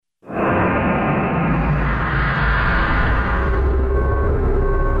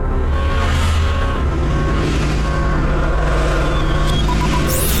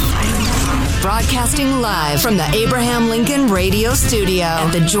Broadcasting live from the Abraham Lincoln Radio Studio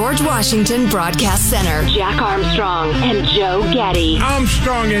at the George Washington Broadcast Center. Jack Armstrong and Joe Getty.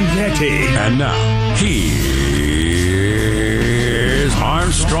 Armstrong and Getty. And now, here's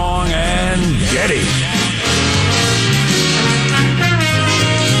Armstrong and Getty.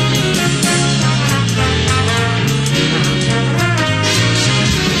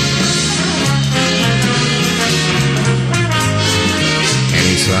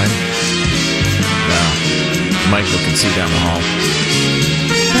 Any sign? No. Michael can see down the hall.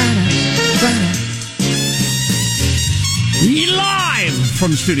 Live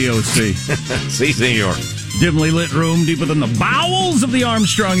from Studio C. See, senor. Dimly lit room deeper than the bowels of the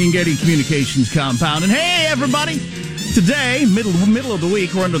Armstrong and Getty Communications compound. And hey, everybody! Today, middle of the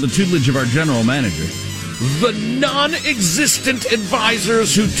week, we're under the tutelage of our general manager. The non-existent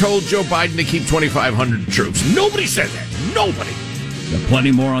advisors who told Joe Biden to keep 2,500 troops. Nobody said that. Nobody. Got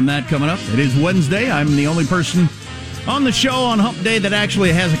plenty more on that coming up. It is Wednesday. I'm the only person on the show on Hump Day that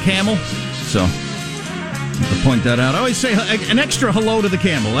actually has a camel. So, to point that out. I always say an extra hello to the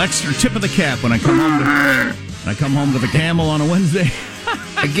camel, extra tip of the cap when I come home to the camel on a Wednesday.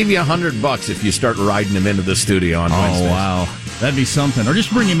 I give you $100 if you start riding him into the studio on Wednesday. Oh, wow. That'd be something. Or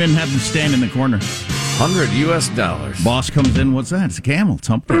just bring him in and have him stand in the corner. $100. Boss comes in, what's that? It's a camel. It's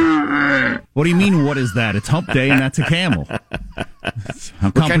Hump Day. What do you mean, what is that? It's Hump Day and that's a camel.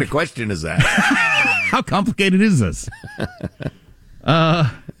 What kind of question is that? How complicated is this?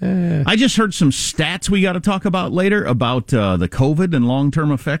 I just heard some stats we got to talk about later about the COVID and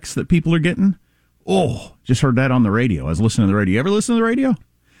long-term effects that people are getting. Oh, just heard that on the radio. I was listening to the radio. You ever listen to the radio?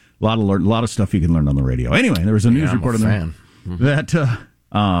 A lot of stuff you can learn on the radio. Anyway, there was a news report on there that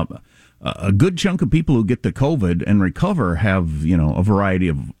a good chunk of people who get the COVID and recover have, a variety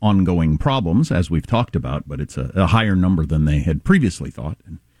of ongoing problems, as we've talked about, but it's a higher number than they had previously thought.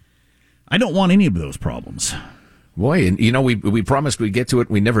 And I don't want any of those problems. Boy, and we promised we'd get to it.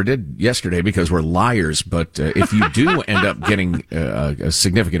 We never did yesterday because we're liars. But if you do end up getting a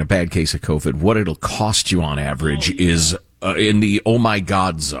significant, bad case of COVID, what it'll cost you on average is in the oh my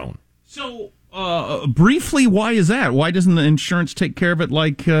God zone. So, briefly, why is that? Why doesn't the insurance take care of it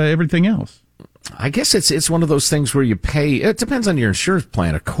like everything else? I guess it's one of those things where you pay. It depends on your insurance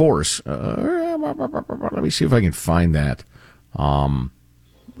plan, of course. Let me see if I can find that.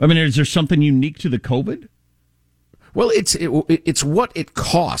 Is there something unique to the COVID? Well, it's what it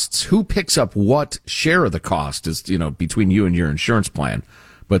costs. Who picks up what share of the cost is, between you and your insurance plan.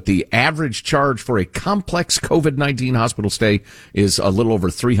 But the average charge for a complex COVID-19 hospital stay is a little over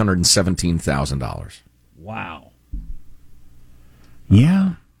 $317,000. Wow.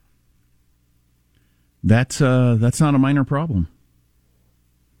 Yeah. That's not a minor problem.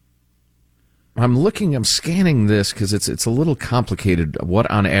 I'm scanning this because it's a little complicated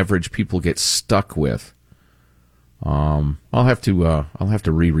what on average people get stuck with. I'll have to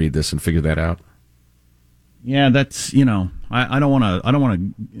reread this and figure that out. Yeah, that's, I don't want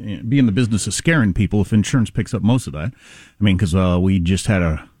to be in the business of scaring people if insurance picks up most of that. Because we just had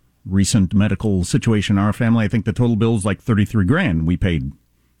a recent medical situation in our family. I think the total bill is like $33,000. We paid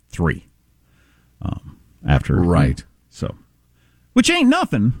 $3,000 after. Right. So, which ain't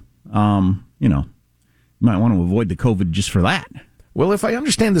nothing. You might want to avoid the COVID just for that. Well, if I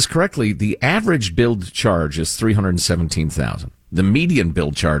understand this correctly, the average billed charge is $317,000. The median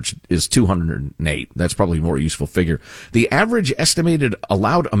billed charge is $208,000. That's probably a more useful figure. The average estimated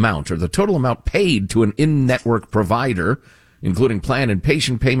allowed amount, or the total amount paid to an in-network provider, including plan and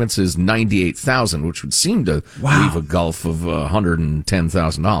patient payments, is $98,000, which would seem to leave a gulf of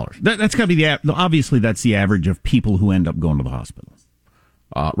 $110,000. That's got to be obviously that's the average of people who end up going to the hospital.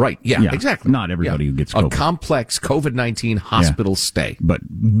 Right. Yeah, exactly. Not everybody who gets COVID. A complex COVID-19 hospital stay. But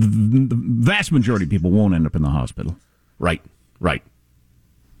the vast majority of people won't end up in the hospital. Right.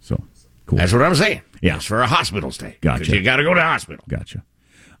 So, cool. That's what I'm saying. Yeah. It's for a hospital stay. Gotcha. You got to go to the hospital. Gotcha.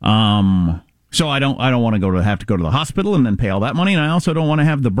 So I don't want to have to go to the hospital and then pay all that money, and I also don't want to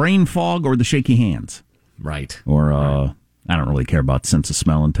have the brain fog or the shaky hands. Right. Or I don't really care about sense of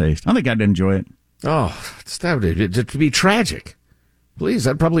smell and taste. I think I'd enjoy it. Oh, that would be tragic. Please,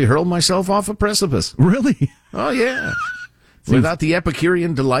 I'd probably hurl myself off a precipice. Really? Oh, yeah. Without the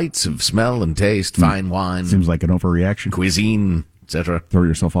Epicurean delights of smell and taste, fine wine. Seems like an overreaction. Cuisine, etc. Throw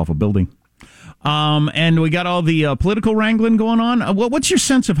yourself off a building. And we got all the political wrangling going on. What's your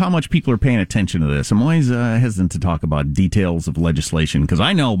sense of how much people are paying attention to this? I'm always hesitant to talk about details of legislation because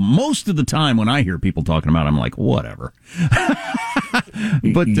I know most of the time when I hear people talking about it, I'm like, whatever.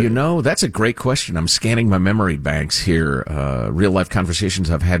 But that's a great question. I'm scanning my memory banks here. Real life conversations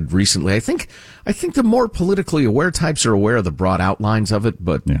I've had recently. I think the more politically aware types are aware of the broad outlines of it.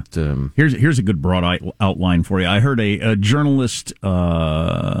 But here's a good broad outline for you. I heard a journalist.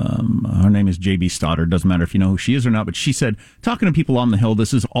 Her name is J.B. Stoddard. Doesn't matter if you know who she is or not, but she said, talking to people on the Hill,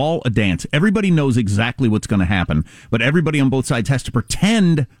 this is all a dance. Everybody knows exactly what's going to happen, but everybody on both sides has to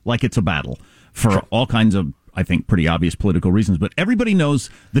pretend like it's a battle for all kinds of, I think, pretty obvious political reasons. But everybody knows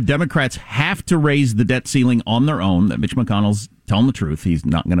the Democrats have to raise the debt ceiling on their own, that Mitch McConnell's telling the truth. He's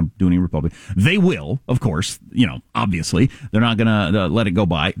not going to do any Republican. They will, of course, obviously. They're not going to let it go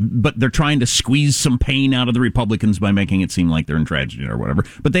by. But they're trying to squeeze some pain out of the Republicans by making it seem like they're in tragedy or whatever.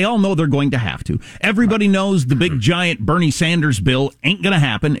 But they all know they're going to have to. Everybody knows the big, giant Bernie Sanders bill ain't going to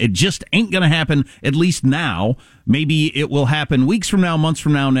happen. It just ain't going to happen, at least now. Maybe it will happen weeks from now, months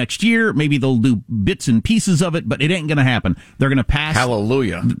from now, next year. Maybe they'll do bits and pieces of it, but it ain't going to happen. They're going to pass.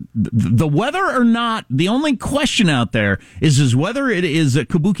 Hallelujah. The whether or not, the only question out there is whether it is a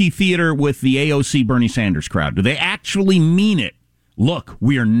kabuki theater with the AOC Bernie Sanders crowd. Do they actually mean it? Look,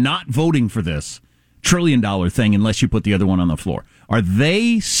 we are not voting for this $1 trillion thing unless you put the other one on the floor. Are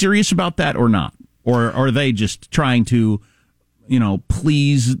they serious about that or not? Or are they just trying to,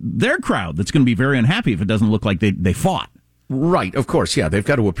 please their crowd that's going to be very unhappy if it doesn't look like they fought? Right, of course, yeah. They've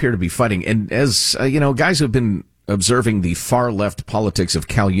got to appear to be fighting. And as, guys who have been observing the far-left politics of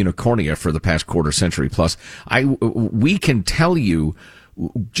Cal Unicornia for the past quarter century plus, we can tell you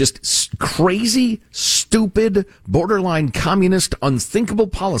just crazy, stupid, borderline communist, unthinkable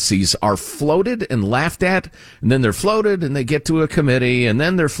policies are floated and laughed at, and then they're floated and they get to a committee, and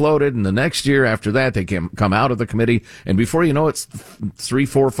then they're floated, and the next year after that they can come out of the committee, and before you know it, 3,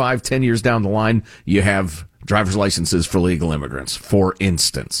 4, 5, 10 years down the line, you have driver's licenses for legal immigrants, for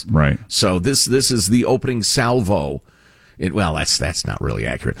instance. Right. So this is the opening salvo. That's not really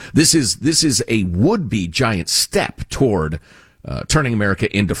accurate. This is a would-be giant step toward turning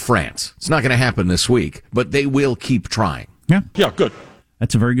America into France. It's not going to happen this week, but they will keep trying. Yeah, good.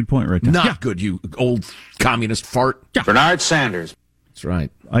 That's a very good point right there. Not good, you old communist fart. Yeah. Bernard Sanders. That's right.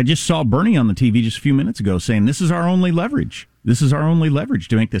 I just saw Bernie on the TV just a few minutes ago saying this is our only leverage. This is our only leverage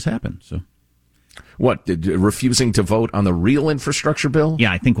to make this happen. So, what, refusing to vote on the real infrastructure bill?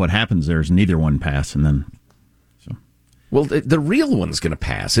 Yeah, I think what happens there is neither one pass, and then... Well, the real one's going to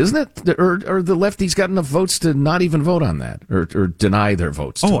pass, isn't it? Or the lefties got enough votes to not even vote on that, or deny their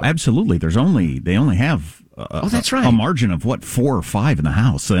votes? Absolutely. They only have that's right. a margin of 4 or 5 in the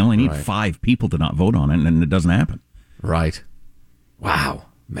House. So they only need 5 people to not vote on it, and it doesn't happen. Right. Wow.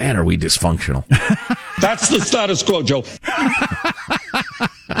 Man, are we dysfunctional. That's the status quo, Joe.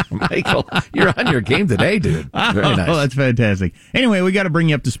 Michael, you're on your game today, dude. Very nice. Oh, that's fantastic. Anyway, we got to bring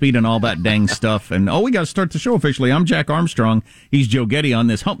you up to speed on all that dang stuff. And, we got to start the show officially. I'm Jack Armstrong. He's Joe Getty on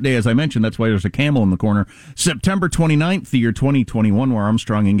this hump day, as I mentioned. That's why there's a camel in the corner. September 29th, the year 2021, we're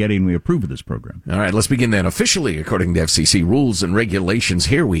Armstrong and Getty, and we approve of this program. All right, let's begin then. Officially, according to FCC rules and regulations,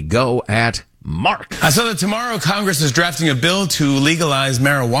 here we go at Mark. I saw that tomorrow Congress is drafting a bill to legalize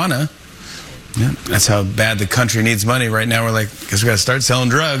marijuana. Yeah, that's how bad the country needs money right now. We're like, guess we got to start selling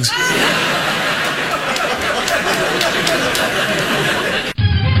drugs.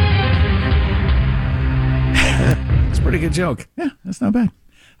 It's a pretty good joke. Yeah, that's not bad.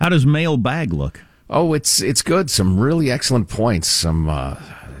 How does mailbag look? Oh, it's good. Some really excellent points. Some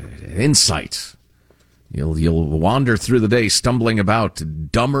insights. You'll wander through the day stumbling about,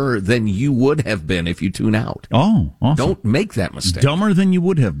 dumber than you would have been if you tune out. Oh, awesome. Don't make that mistake. Dumber than you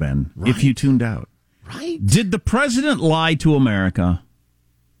would have been if you tuned out. Right. Did the president lie to America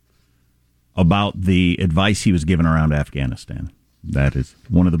about the advice he was given around Afghanistan? That is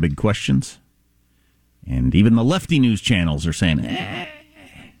one of the big questions. And even the lefty news channels are saying,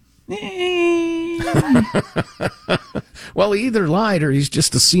 Well, he either lied or he's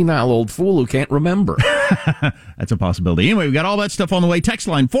just a senile old fool who can't remember. That's a possibility. Anyway, we got all that stuff on the way. Text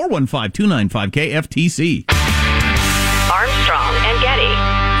line 415-295-KFTC. Armstrong and Getty.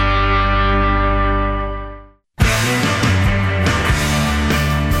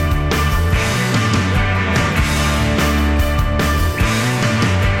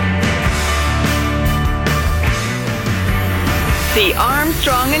 The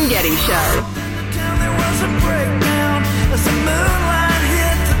Armstrong and Getty Show.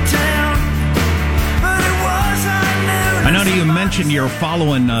 I know you mentioned you're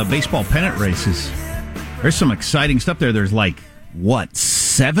following baseball pennant races. There's some exciting stuff there. There's 6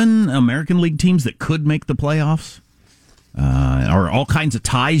 7 American League teams that could make the playoffs. Or all kinds of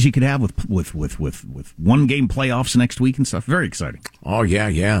ties you could have with 1-game playoffs next week and stuff. Very exciting. Oh, yeah.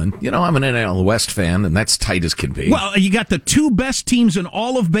 And, I'm an NL West fan, and that's tight as can be. Well, you got the 2 best teams in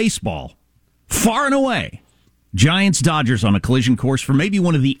all of baseball, far and away. Giants-Dodgers on a collision course for maybe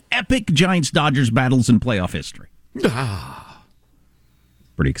one of the epic Giants-Dodgers battles in playoff history.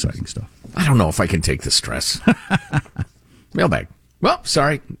 Pretty exciting stuff. I don't know if I can take the stress. Mailbag. Well,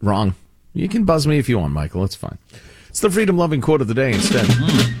 sorry, wrong. You can buzz me if you want, Michael. It's fine. It's the freedom-loving quote of the day instead.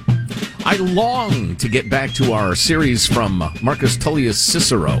 I long to get back to our series from Marcus Tullius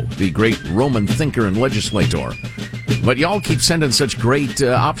Cicero, the great Roman thinker and legislator. But y'all keep sending such great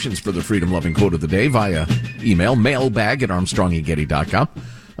options for the freedom-loving quote of the day via email, mailbag@armstrongandgetty.com.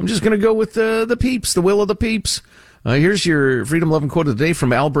 I'm just going to go with the peeps, the will of the peeps. Here's your freedom-loving quote of the day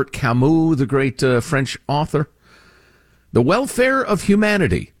from Albert Camus, the great French author. The welfare of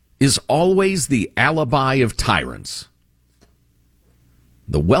humanity is always the alibi of tyrants.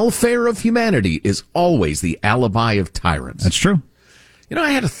 The welfare of humanity is always the alibi of tyrants. That's true.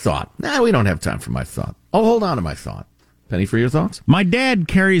 I had a thought. We don't have time for my thought. I'll hold on to my thought. Penny for your thoughts? My dad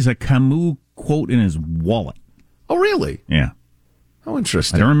carries a Camus quote in his wallet. Oh, really? Yeah. Oh,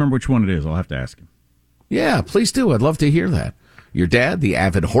 interesting. I don't remember which one it is. I'll have to ask him. Yeah, please do. I'd love to hear that. Your dad, the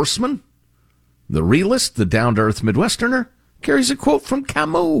avid horseman, the realist, the down-to-earth Midwesterner, carries a quote from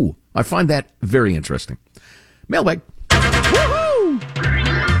Camus. I find that very interesting. Mailbag. Woohoo!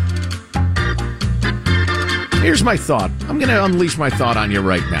 Here's my thought. I'm going to unleash my thought on you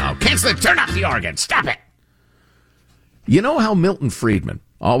right now. Cancel it. Turn off the organ. Stop it. You know how Milton Friedman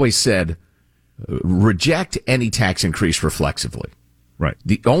always said, reject any tax increase reflexively. Right.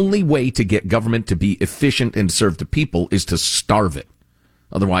 The only way to get government to be efficient and serve the people is to starve it.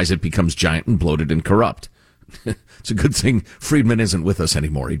 Otherwise, it becomes giant and bloated and corrupt. It's a good thing Friedman isn't with us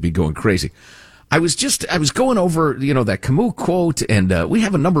anymore. He'd be going crazy. I was going over, that Camus quote, and we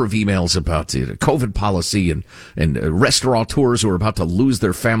have a number of emails about COVID policy and restaurateurs who are about to lose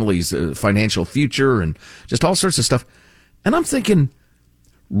their family's financial future and just all sorts of stuff. And I'm thinking,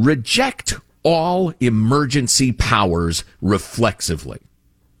 reject all emergency powers reflexively.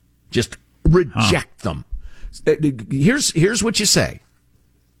 Just reject them. Here's what you say.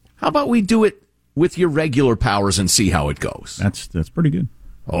 How about we do it with your regular powers and see how it goes? That's pretty good.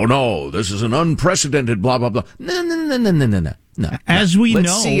 Oh, no, this is an unprecedented blah, blah, blah. No.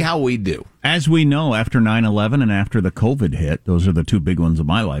 Let's see how we do. As we know, after 9/11 and after the COVID hit, those are the 2 big ones of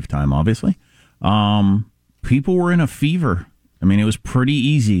my lifetime, obviously, people were in a fever. I mean, it was pretty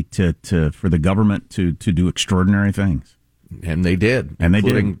easy for the government to do extraordinary things. And they did. And they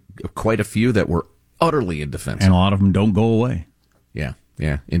did. Including quite a few that were utterly indefensible. And a lot of them don't go away.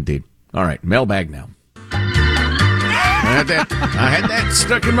 Yeah, indeed. All right, mailbag now. I had that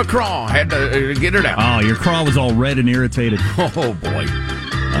stuck in my craw. I had to get it out. Oh, your craw was all red and irritated. Oh, boy.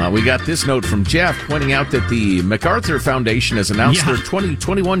 We got this note from Jeff pointing out that the MacArthur Foundation has announced their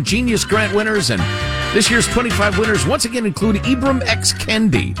 2021 Genius Grant winners, and this year's 25 winners once again include Ibram X.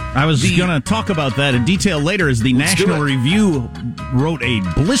 Kendi. I was going to talk about that in detail later, as the National Review wrote a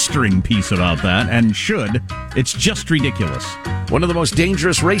blistering piece about that, and should. It's just ridiculous. One of the most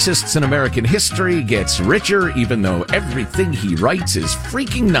dangerous racists in American history gets richer, even though everything he writes is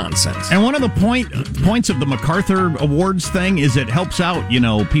freaking nonsense. And one of the points of the MacArthur Awards thing is it helps out,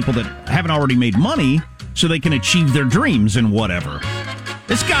 people that haven't already made money so they can achieve their dreams and whatever.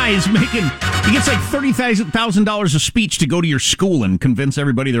 This guy is he gets like $30,000 a speech to go to your school and convince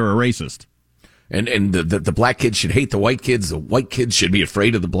everybody they're a racist. And the black kids should hate the white kids. The white kids should be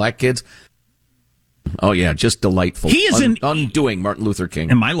afraid of the black kids. Oh, yeah, just delightful. He is undoing Martin Luther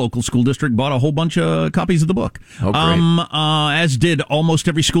King. And my local school district bought a whole bunch of copies of the book. Oh, great. As did almost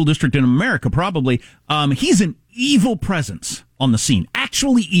every school district in America, probably. He's an evil presence on the scene.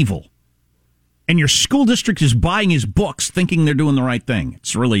 Actually evil. And your school district is buying his books thinking they're doing the right thing.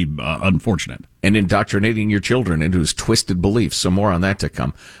 It's really unfortunate. And indoctrinating your children into his twisted beliefs. So more on that to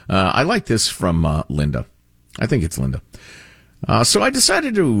come. I like this from Linda. I think it's Linda. So I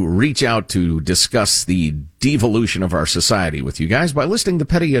decided to reach out to discuss the devolution of our society with you guys by listing the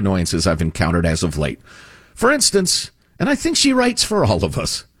petty annoyances I've encountered as of late. For instance, and I think she writes for all of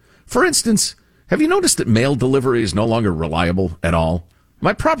us. For instance, have you noticed that mail delivery is no longer reliable at all?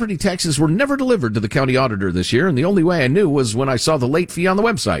 My property taxes were never delivered to the county auditor this year, and the only way I knew was when I saw the late fee on the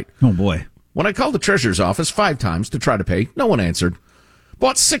website. Oh, boy. When I called the treasurer's office 5 times to try to pay, no one answered.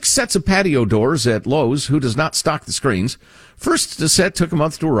 Bought 6 sets of patio doors at Lowe's, who does not stock the screens. First set took a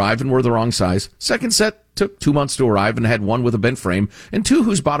month to arrive and were the wrong size. Second set took 2 months to arrive and had one with a bent frame and 2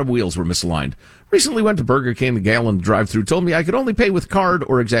 whose bottom wheels were misaligned. Recently went to Burger King. The gal in the drive-thru told me I could only pay with card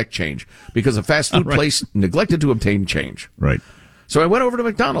or exact change because a fast food place neglected to obtain change. Right. So I went over to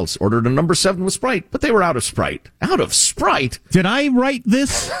McDonald's, ordered a number 7 with Sprite, but they were out of Sprite. Out of Sprite? Did I write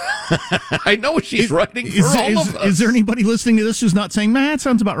this? I know she's writing for all of us. Is there anybody listening to this who's not saying, man, that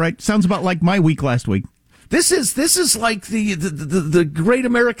sounds about right? Sounds about like my week last week. This is like the great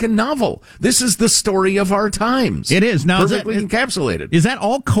American novel. This is the story of our times. It is. Now, perfectly encapsulated. Is that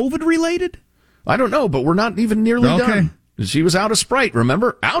all COVID related? I don't know, but we're not even nearly done. She was out of Sprite,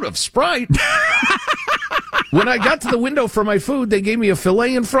 remember? Out of Sprite. When I got to the window for my food, they gave me a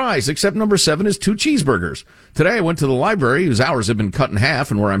filet and fries, except number 7 is 2 cheeseburgers. Today I went to the library, whose hours have been cut in half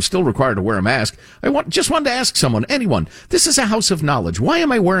and where I'm still required to wear a mask. Just wanted to ask someone, anyone, this is a house of knowledge. Why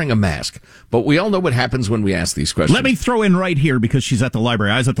am I wearing a mask? But we all know what happens when we ask these questions. Let me throw in right here because she's at the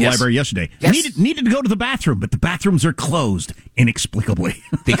library. I was at the library yesterday. Yes. Needed to go to the bathroom, but the bathrooms are closed inexplicably.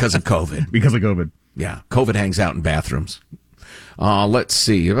 Because of COVID. Because of COVID. Yeah, COVID hangs out in bathrooms. Let's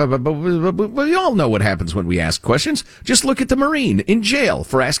see. But we all know what happens when we ask questions. Just look at the Marine in jail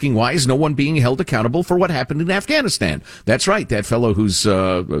for asking why is no one being held accountable for what happened in Afghanistan. That's right. That fellow whose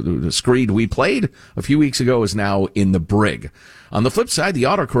screed we played a few weeks ago is now in the brig. On the flip side, the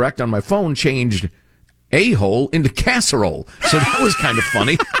autocorrect on my phone changed a-hole into casserole. So that was kind of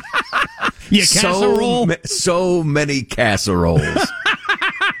funny. Yeah, casserole. So many casseroles.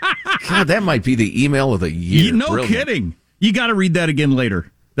 God, that might be the email of the year. No Brilliant. Kidding. You got to read that again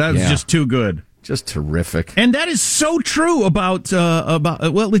later. That was just too good. Just terrific. And that is so true about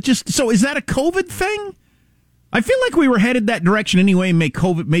well, it just so is that a COVID thing? I feel like we were headed that direction anyway. Maybe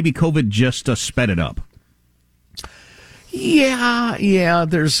COVID just sped it up. Yeah.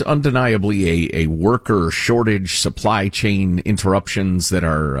 There's undeniably a worker shortage, supply chain interruptions that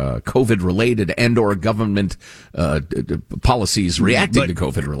are COVID related, and/or government policies reacting to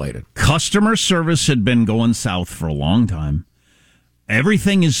COVID related. Customer service had been going south for a long time.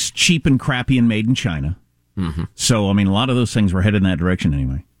 Everything is cheap and crappy and made in China. Mm-hmm. So, I mean, a lot of those things were headed in that direction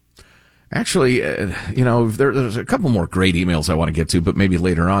anyway. Actually, there's a couple more great emails I want to get to, but maybe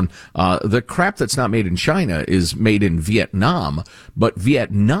later on. The crap that's not made in China is made in Vietnam, but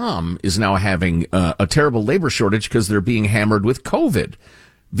Vietnam is now having a terrible labor shortage because they're being hammered with COVID.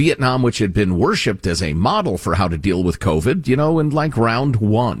 Vietnam, which had been worshipped as a model for how to deal with COVID, in like round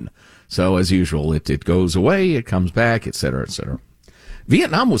 1. So as usual, it goes away, it comes back, et cetera, et cetera.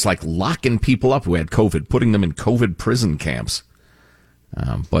 Vietnam was like locking people up who had COVID, putting them in COVID prison camps.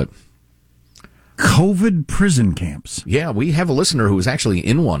 But COVID prison camps. Yeah, we have a listener who was actually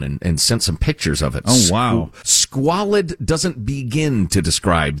in one and sent some pictures of it. Oh, wow. Squalid doesn't begin to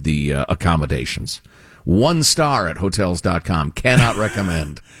describe the accommodations. 1 star at Hotels.com. Cannot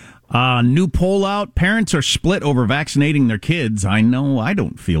recommend. New poll out. Parents are split over vaccinating their kids. I know I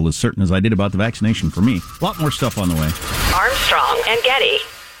don't feel as certain as I did about the vaccination for me. A lot more stuff on the way. Armstrong and Getty.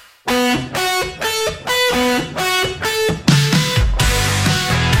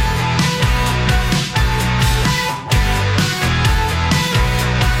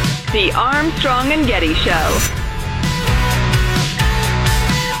 The Armstrong and Getty Show.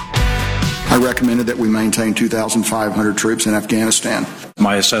 I recommended that we maintain 2,500 troops in Afghanistan.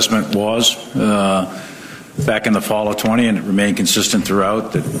 My assessment was back in the fall of 20, and it remained consistent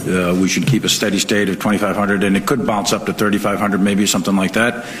throughout, that we should keep a steady state of 2,500, and it could bounce up to 3,500, maybe something like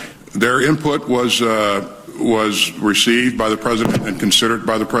that. Their input was received by the president and considered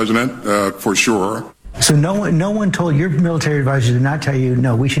by the president for sure. So no one told your military advisor did not tell you,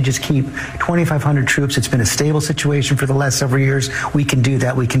 no, we should just keep 2,500 troops. It's been a stable situation for the last several years. We can do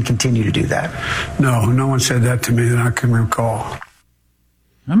that. We can continue to do that. No one said that to me that I can recall.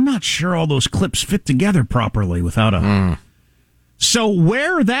 I'm not sure all those clips fit together properly without a... So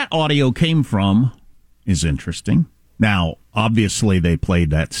where that audio came from is interesting. Now, obviously they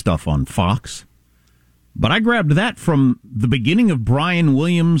played that stuff on Fox, but I grabbed that from the beginning of Brian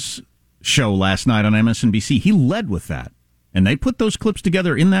Williams' show last night on MSNBC. He led with that, and they put those clips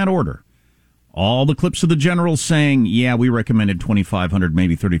together in that order. All the clips of the generals saying, yeah, we recommended 2,500,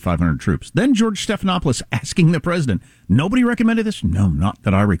 maybe 3,500 troops. Then George Stephanopoulos asking the president, nobody recommended this? No, not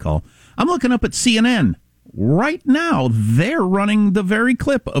that I recall. I'm looking up at CNN. Right now, they're running the very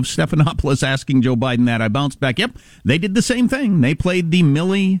clip of Stephanopoulos asking Joe Biden that. I bounced back. Yep, they did the same thing. They played the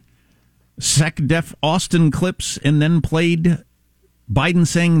Milley, SecDef Austin clips and then played Biden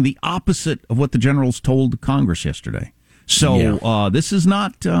saying the opposite of what the generals told Congress yesterday. So this is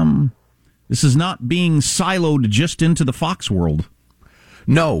not being siloed just into the Fox world.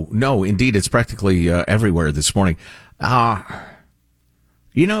 No, indeed, it's practically everywhere this morning. Joe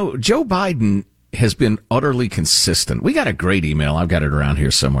Biden has been utterly consistent. We got a great email. I've got it around here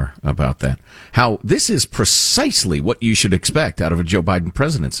somewhere about that. How this is precisely what you should expect out of a Joe Biden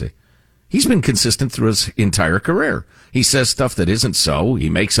presidency. He's been consistent through his entire career. He says stuff that isn't so. He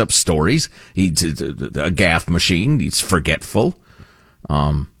makes up stories. He's a gaffe machine. He's forgetful.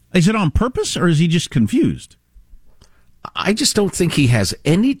 Is it on purpose or is he just confused? I just don't think he has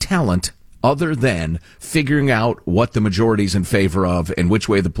any talent other than figuring out what the majority's in favor of and which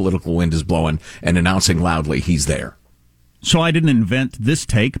way the political wind is blowing and announcing loudly he's there. So I didn't invent this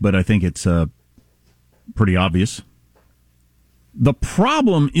take, but I think it's pretty obvious. The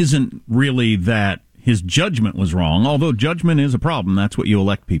problem isn't really that his judgment was wrong, although judgment is a problem. That's what you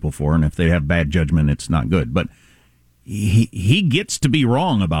elect people for, and if they have bad judgment, it's not good. But he gets to be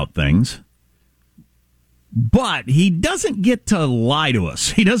wrong about things. But he doesn't get to lie to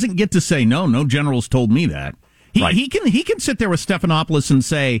us. He doesn't get to say, no generals told me that. He can sit there with Stephanopoulos and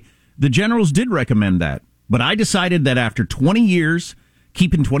say, the generals did recommend that. But I decided that after 20 years,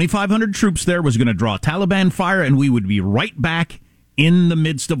 keeping 2,500 troops there was going to draw Taliban fire, and we would be right back in the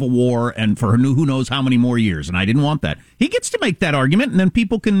midst of a war and for who knows how many more years. And I didn't want that. He gets to make that argument, and then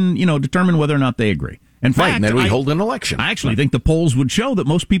people can, determine whether or not they agree. In fact, and then we hold an election. I actually think the polls would show that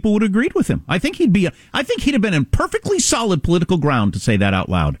most people would have agreed with him. I think he'd have been in perfectly solid political ground to say that out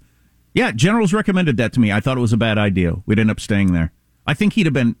loud. Yeah, generals recommended that to me. I thought it was a bad idea. We'd end up staying there. I think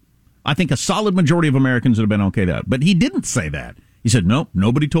a solid majority of Americans would have been okay with that. But he didn't say that. He said, nope,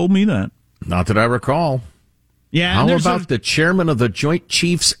 nobody told me that. Not that I recall. Yeah. How about the chairman of the Joint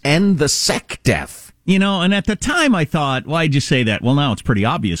Chiefs and the SecDef? And at the time I thought, why'd you say that? Well, now it's pretty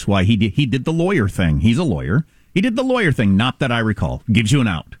obvious why he did the lawyer thing. He's a lawyer. He did the lawyer thing, not that I recall. Gives you an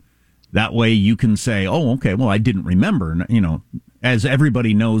out. That way you can say, oh, okay, well, I didn't remember. As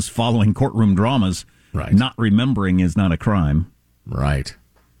everybody knows following courtroom dramas, right. Not remembering is not a crime. Right.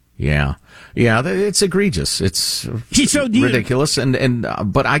 Yeah, it's egregious. It's ridiculous,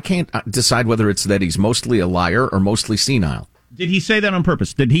 but I can't decide whether it's that he's mostly a liar or mostly senile. Did he say that on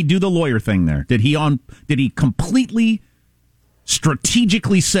purpose? Did he do the lawyer thing there? Did he completely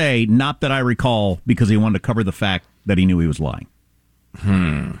strategically say, not that I recall, because he wanted to cover the fact that he knew he was lying?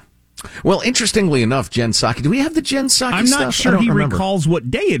 Well, interestingly enough, Jen Psaki, do we have the Jen Psaki I'm stuff? not sure he recalls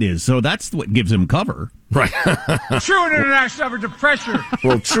what day it is, so that's what gives him cover. Right. True international effort to pressure.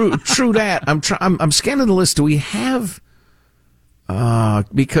 Well, true that. I'm scanning the list. Do we have?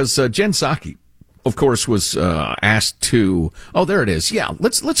 Because Jen Psaki, of course, was asked to. Oh, there it is. Yeah,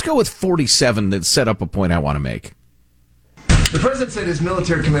 let's go with 47. That set up a point I want to make. The president said his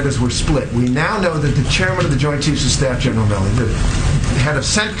military commanders were split. We now know that the chairman of the Joint Chiefs of Staff, General Milley, the head of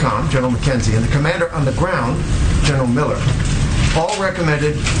CENTCOM, General McKenzie, and the commander on the ground, General Miller, all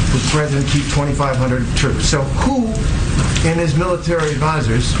recommended the president keep 2,500 troops. So who in his military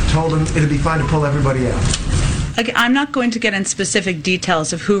advisors told him it'd be fine to pull everybody out? I'm not going to get in specific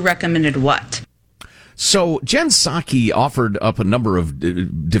details of who recommended what. So Jen Psaki offered up a number of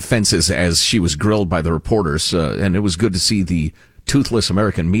defenses as she was grilled by the reporters, and it was good to see the toothless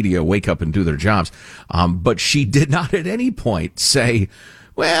American media wake up and do their jobs. But she did not at any point say,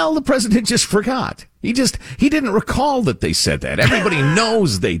 well, the president just forgot. He didn't recall that they said that. Everybody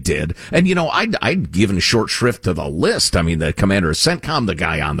knows they did. And, I'd given short shrift to the list. I mean, the commander of CENTCOM, the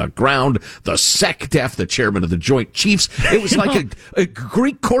guy on the ground, the SecDef, the chairman of the Joint Chiefs. It was like a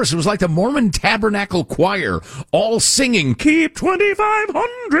Greek chorus. It was like the Mormon Tabernacle Choir all singing, keep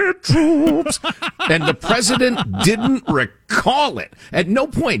 2,500 troops. And the president didn't recall it. At no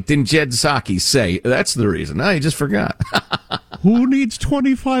point did Jen Psaki say, that's the reason. No, he just forgot. Who needs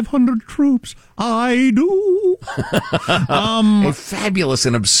 2,500 troops? I do. A fabulous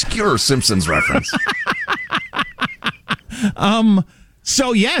and obscure Simpsons reference.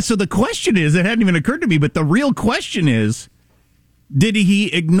 So the question is, it hadn't even occurred to me, but the real question is, did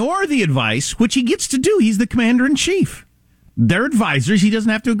he ignore the advice, which he gets to do? He's the commander-in-chief. They're advisors. He doesn't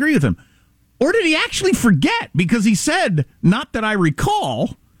have to agree with them. Or did he actually forget? Because he said, not that I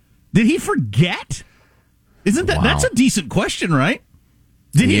recall. Did he forget? Isn't that, That's a decent question, right?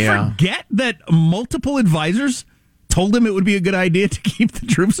 Did he forget that multiple advisors told him it would be a good idea to keep the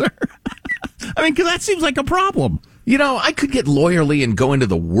troops there? I mean, because that seems like a problem. I could get lawyerly and go into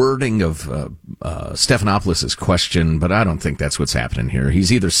the wording of Stephanopoulos' question, but I don't think that's what's happening here.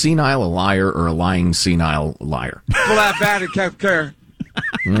 He's either senile, a liar, or a lying senile liar. Well, that bad it kept care.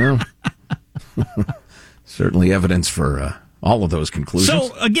 Well, certainly evidence for all of those conclusions.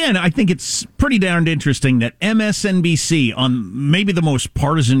 So, again, I think it's pretty darned interesting that MSNBC, on maybe the most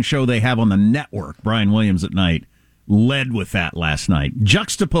partisan show they have on the network, Brian Williams at Night, led with that last night,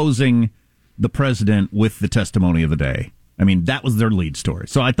 juxtaposing the president with the testimony of the day. I mean, that was their lead story.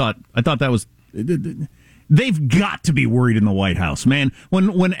 So I thought that was... They've got to be worried in the White House, man. When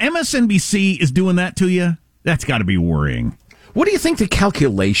MSNBC is doing that to you, that's got to be worrying. What do you think the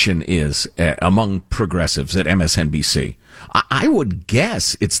calculation is among progressives at MSNBC? I would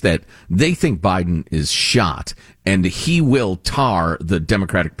guess it's that they think Biden is shot and he will tar the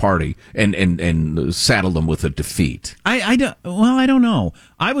Democratic Party and saddle them with a defeat. I don't know.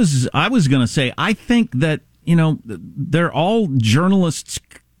 I was going to say, I think that, they're all journalists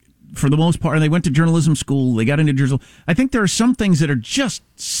for the most part. They went to journalism school. They got into journalism. I think there are some things that are just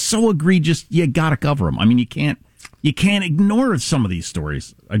so egregious, you got to cover them. I mean, you can't ignore some of these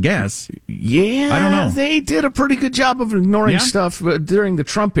stories, I guess. Yeah, I don't know. They did a pretty good job of ignoring stuff during the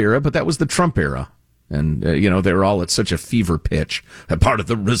Trump era, but that was the Trump era. And, they were all at such a fever pitch, a part of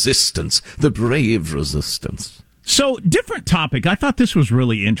the resistance, the brave resistance. So, different topic. I thought this was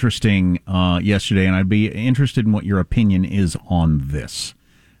really interesting yesterday, and I'd be interested in what your opinion is on this.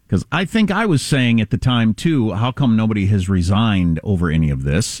 Because I think I was saying at the time, too, how come nobody has resigned over any of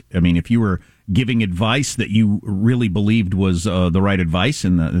this? I mean, if you were giving advice that you really believed was the right advice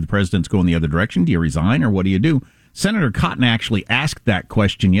and the president's going the other direction, do you resign or what do you do? Senator Cotton actually asked that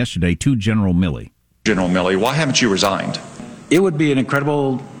question yesterday to General Milley. General Milley, why haven't you resigned? It would be an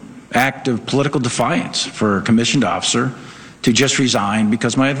incredible act of political defiance for a commissioned officer to just resign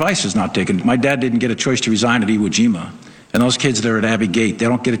because my advice is not taken. My dad didn't get a choice to resign at Iwo Jima. And those kids there at Abbey Gate, they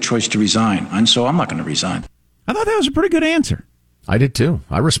don't get a choice to resign. And so I'm not going to resign. I thought that was a pretty good answer. I did too.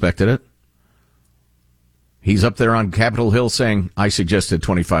 I respected it. He's up there on Capitol Hill saying, I suggested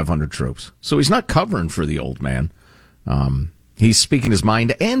 2,500 troops. So he's not covering for the old man. He's speaking his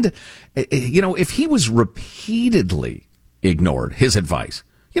mind. And, if he was repeatedly ignored, his advice,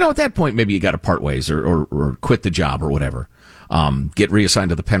 at that point, maybe you got to part ways or quit the job or whatever. Get reassigned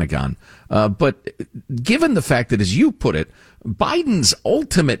to the Pentagon. But given the fact that, as you put it, Biden's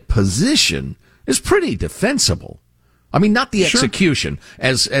ultimate position is pretty defensible. I mean, not the execution,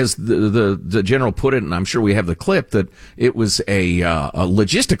 as the general put it, and I'm sure we have the clip, that it was a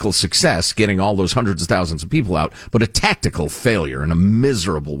logistical success getting all those hundreds of thousands of people out, but a tactical failure and a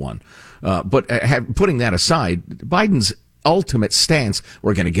miserable one. But putting that aside, Biden's ultimate stance,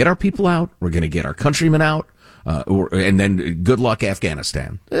 we're going to get our people out, we're going to get our countrymen out, and then good luck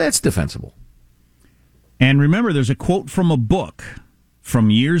Afghanistan. That's defensible. And remember, there's a quote from a book from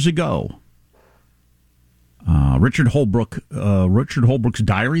years ago. Richard Holbrooke's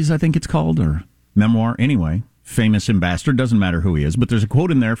Diaries, I think it's called, or memoir. Anyway, famous ambassador, doesn't matter who he is, but there's a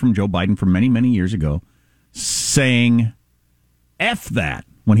quote in there from Joe Biden from many, many years ago saying, F that,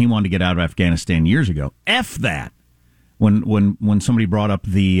 when he wanted to get out of Afghanistan years ago. F that. When somebody brought up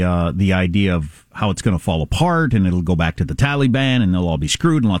the idea of how it's going to fall apart and it'll go back to the Taliban and they'll all be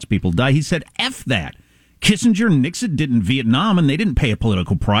screwed and lots of people die, he said, F that. Kissinger and Nixon did in Vietnam and they didn't pay a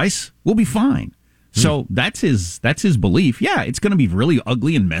political price. We'll be fine. So that's his belief. Yeah, it's going to be really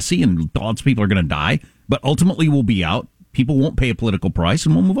ugly and messy and lots of people are going to die, but ultimately we'll be out. People won't pay a political price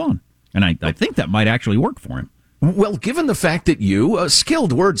and we'll move on. And I think that might actually work for him. Well, given the fact that you, a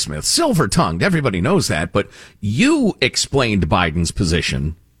skilled wordsmith, silver-tongued, everybody knows that, but you explained Biden's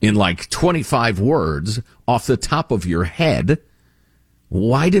position in like 25 words off the top of your head,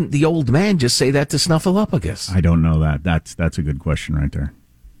 why didn't the old man just say that to Snuffleupagus? I don't know that. That's a good question right there.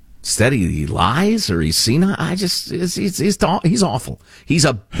 Instead, he lies or he's senile. He's awful. He's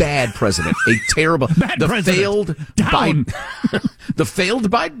a bad president, a terrible, failed Biden, the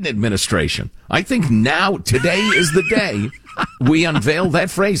failed Biden administration. I think today is the day we unveil that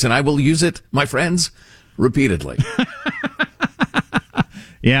phrase, and I will use it, my friends, repeatedly.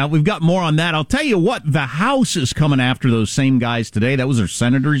 Yeah, we've got more on that. I'll tell you what, the House is coming after those same guys today. That was their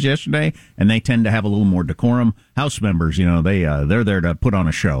senators yesterday, and they tend to have a little more decorum. House members, they're there to put on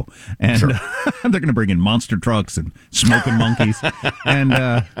a show. And sure. They're going to bring in monster trucks and smoking monkeys. And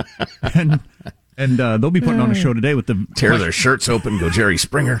they'll be putting on a show today with the... Tear their shirts open, go Jerry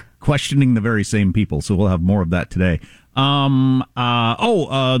Springer. Questioning the very same people, so we'll have more of that today.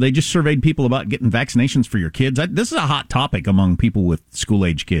 They just surveyed people about getting vaccinations for your kids. This is a hot topic among people with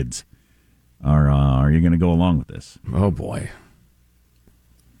school-age kids. Are you going to go along with this? Oh, boy.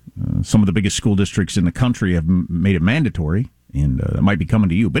 Some of the biggest school districts in the country have made it mandatory, and that might be coming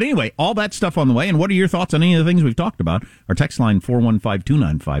to you. But anyway, all that stuff on the way. And what are your thoughts on any of the things we've talked about? Our text line,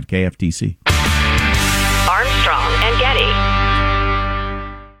 415-295-KFTC. Armstrong and Getty.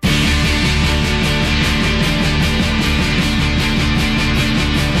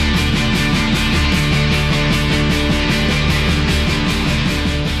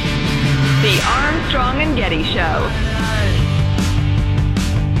 The Armstrong and Getty Show.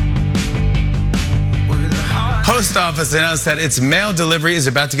 post office announced that its mail delivery is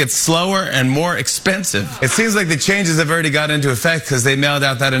about to get slower and more expensive. It seems like the changes have already got into effect because they mailed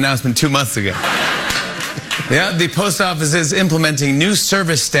out that announcement 2 months ago. Yeah, the post office is implementing new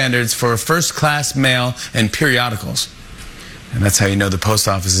service standards for first-class mail and periodicals. And that's how you know the post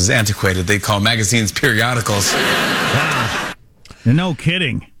office is antiquated. They call magazines periodicals. Wow. No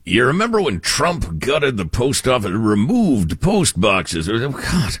kidding. You remember when Trump gutted the post office, removed post boxes?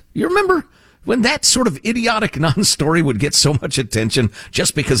 God, you remember when that sort of idiotic non-story would get so much attention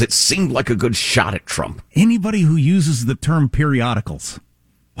just because it seemed like a good shot at Trump? Anybody who uses the term periodicals.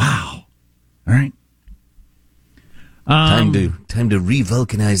 Wow. All right. Time to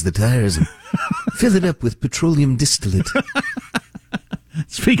re-vulcanize the tires and fill it up with petroleum distillate.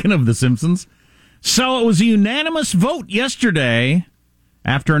 Speaking of The Simpsons, so it was a unanimous vote yesterday.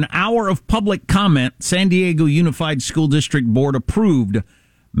 After an hour of public comment, San Diego Unified School District Board approved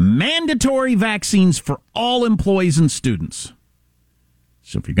mandatory vaccines for all employees and students.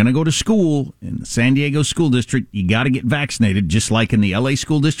 So if you're going to go to school in the San Diego School District, you got to get vaccinated, just like in the LA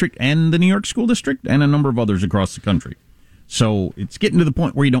School District and the New York School District and a number of others across the country. So it's getting to the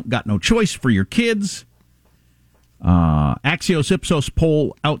point where you don't got no choice for your kids. Axios Ipsos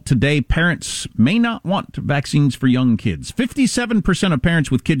poll out today. Parents may not want vaccines for young kids. 57% of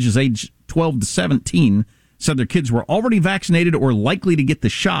parents with kids age 12 to 17 said their kids were already vaccinated or likely to get the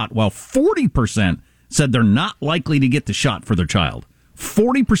shot, while 40% said they're not likely to get the shot for their child.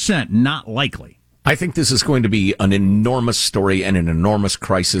 40% not likely. I think this is going to be an enormous story and an enormous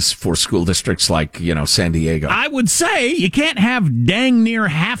crisis for school districts like, San Diego. I would say you can't have dang near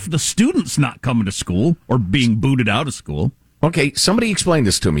half the students not coming to school or being booted out of school. Okay, somebody explain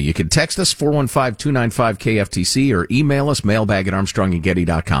this to me. You can text us 415-295-KFTC or email us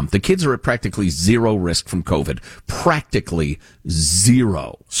mailbag@armstrongandgetty.com. The kids are at practically zero risk from COVID. Practically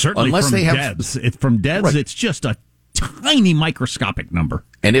zero. Certainly unless from they have deaths. From deaths, right. It's just a tiny microscopic number.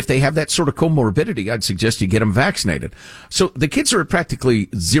 And if they have that sort of comorbidity, I'd suggest you get them vaccinated. So the kids are at practically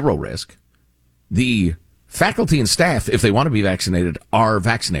zero risk. The faculty and staff, if they want to be vaccinated, are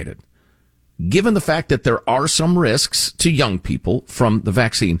vaccinated. Given the fact that there are some risks to young people from the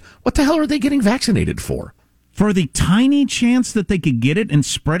vaccine, what the hell are they getting vaccinated for? For the tiny chance that they could get it and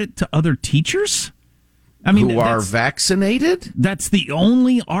spread it to other teachers? I mean, who are vaccinated? That's the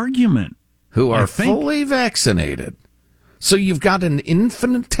only argument. Who are fully vaccinated. So you've got an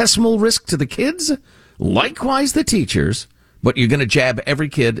infinitesimal risk to the kids, likewise the teachers, but you're going to jab every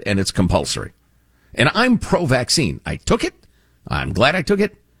kid and it's compulsory. And I'm pro-vaccine. I took it. I'm glad I took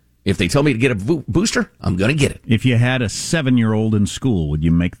it. If they tell me to get a booster, I'm going to get it. If you had a 7-year-old in school, would you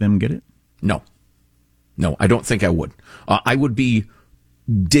make them get it? No, I don't think I would. I would be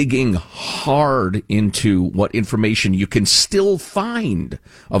digging hard into what information you can still find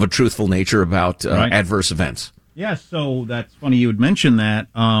of a truthful nature about adverse events. Yeah, so that's funny you would mention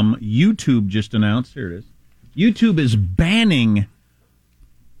that. YouTube just announced, here it is, YouTube is banning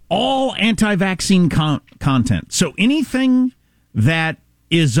all anti-vaccine content. So anything that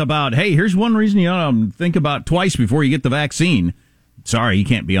is about, hey, here's one reason you ought to think about twice before you get the vaccine, sorry, you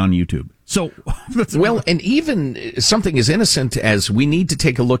can't be on YouTube. So, well, and even something as innocent as we need to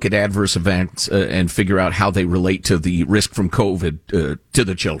take a look at adverse events and figure out how they relate to the risk from COVID to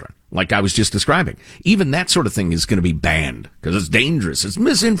the children, like I was just describing. Even that sort of thing is going to be banned because it's dangerous. It's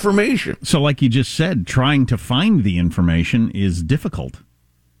misinformation. So, like you just said, trying to find the information is difficult.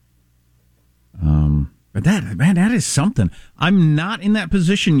 But that is something. I'm not in that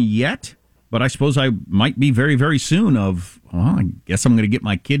position yet. But I suppose I might be very, very soon I guess I'm going to get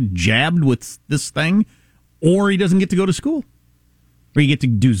my kid jabbed with this thing, or he doesn't get to go to school. Or you get to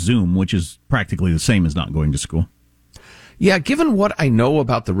do Zoom, which is practically the same as not going to school. Yeah, given what I know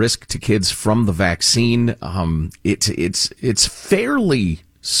about the risk to kids from the vaccine, it's fairly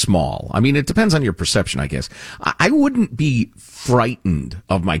small. I mean, it depends on your perception, I guess. I wouldn't be frightened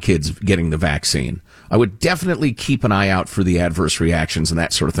of my kids getting the vaccine. I would definitely keep an eye out for the adverse reactions and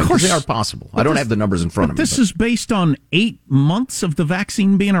that sort of thing. Of course, they are possible. I don't have the numbers in front of me. This is based on 8 months of the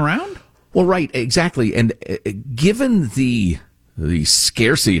vaccine being around? Well, right, exactly. And given the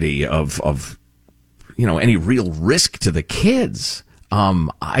scarcity of any real risk to the kids,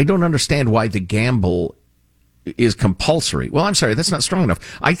 I don't understand why the gamble is compulsory. Well, I'm sorry, that's not strong enough.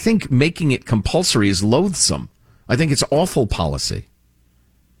 I think making it compulsory is loathsome. I think it's awful policy.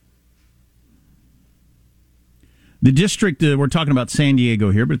 The district, we're talking about San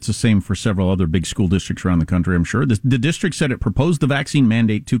Diego here, but it's the same for several other big school districts around the country, I'm sure. The district said it proposed the vaccine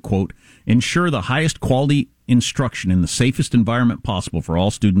mandate to, quote, ensure the highest quality instruction in the safest environment possible for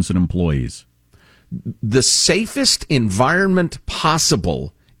all students and employees. The safest environment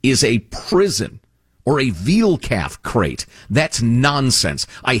possible is a prison or a veal calf crate. That's nonsense.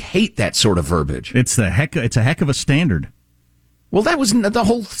 I hate that sort of verbiage. It's a heck of a standard. Well, that was the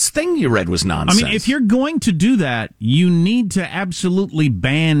whole thing you read was nonsense. I mean, if you're going to do that, you need to absolutely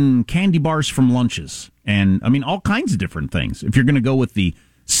ban candy bars from lunches. And, I mean, all kinds of different things. If you're going to go with the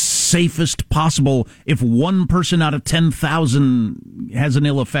safest possible, if one person out of 10,000 has an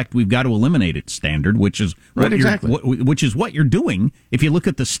ill effect, we've got to eliminate it standard, which is which is what you're doing if you look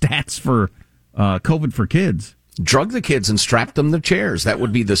at the stats for COVID for kids. Drug the kids and strap them to chairs. That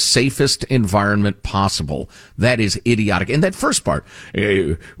would be the safest environment possible. That is idiotic. And that first part,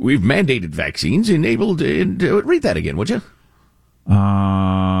 we've mandated vaccines enabled. Read that again, would you?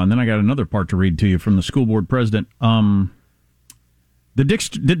 And then I got another part to read to you from the school board president. The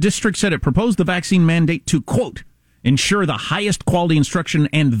district said it proposed the vaccine mandate to, quote, ensure the highest quality instruction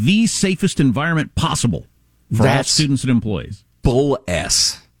and the safest environment possible for all students and employees. Bull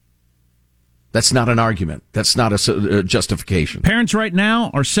S. That's not an argument. That's not a justification. Parents right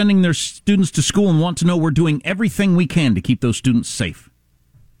now are sending their students to school and want to know we're doing everything we can to keep those students safe.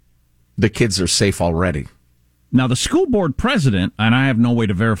 The kids are safe already. Now, the school board president, and I have no way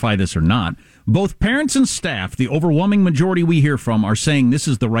to verify this or not, both parents and staff, the overwhelming majority we hear from, are saying this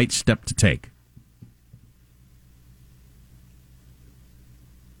is the right step to take.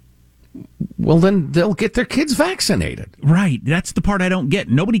 Well, then they'll get their kids vaccinated. Right. That's the part I don't get.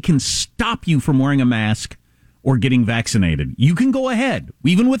 Nobody can stop you from wearing a mask or getting vaccinated. You can go ahead,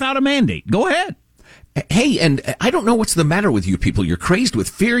 even without a mandate. Go ahead. Hey, and I don't know what's the matter with you people. You're crazed with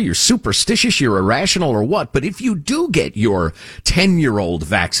fear, you're superstitious, you're irrational or what, but if you do get your 10-year-old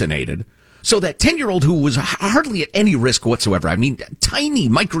vaccinated, so that 10-year-old who was hardly at any risk whatsoever, I mean, tiny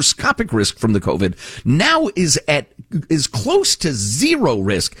microscopic risk from the COVID, now is close to zero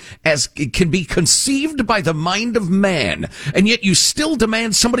risk as it can be conceived by the mind of man, and yet you still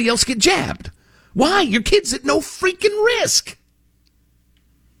demand somebody else get jabbed. Why? Your kid's at no freaking risk.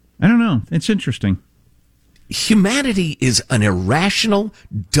 I don't know. It's interesting. Humanity is an irrational,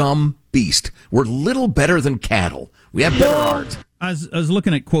 dumb beast. We're little better than cattle. We have better art. I was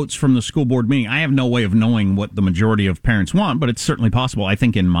looking at quotes from the school board meeting. I have no way of knowing what the majority of parents want, but it's certainly possible. I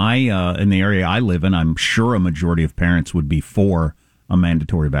think in in the area I live in, I'm sure a majority of parents would be for a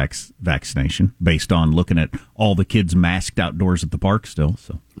mandatory vaccination based on looking at all the kids masked outdoors at the park still.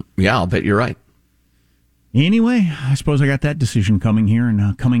 So yeah, I'll bet you're right. Anyway, I suppose I got that decision coming here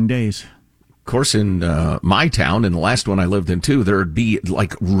in coming days. Of course, in my town, in the last one I lived in too, there'd be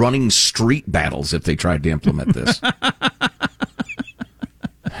like running street battles if they tried to implement this.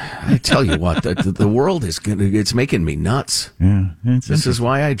 I tell you what, the world it's making me nuts. Yeah, this is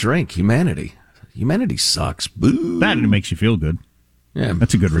why I drink. Humanity sucks. Boo. That makes you feel good. Yeah,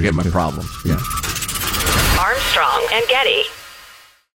 that's a good reason. Forget my problems. Yeah. Armstrong and Getty.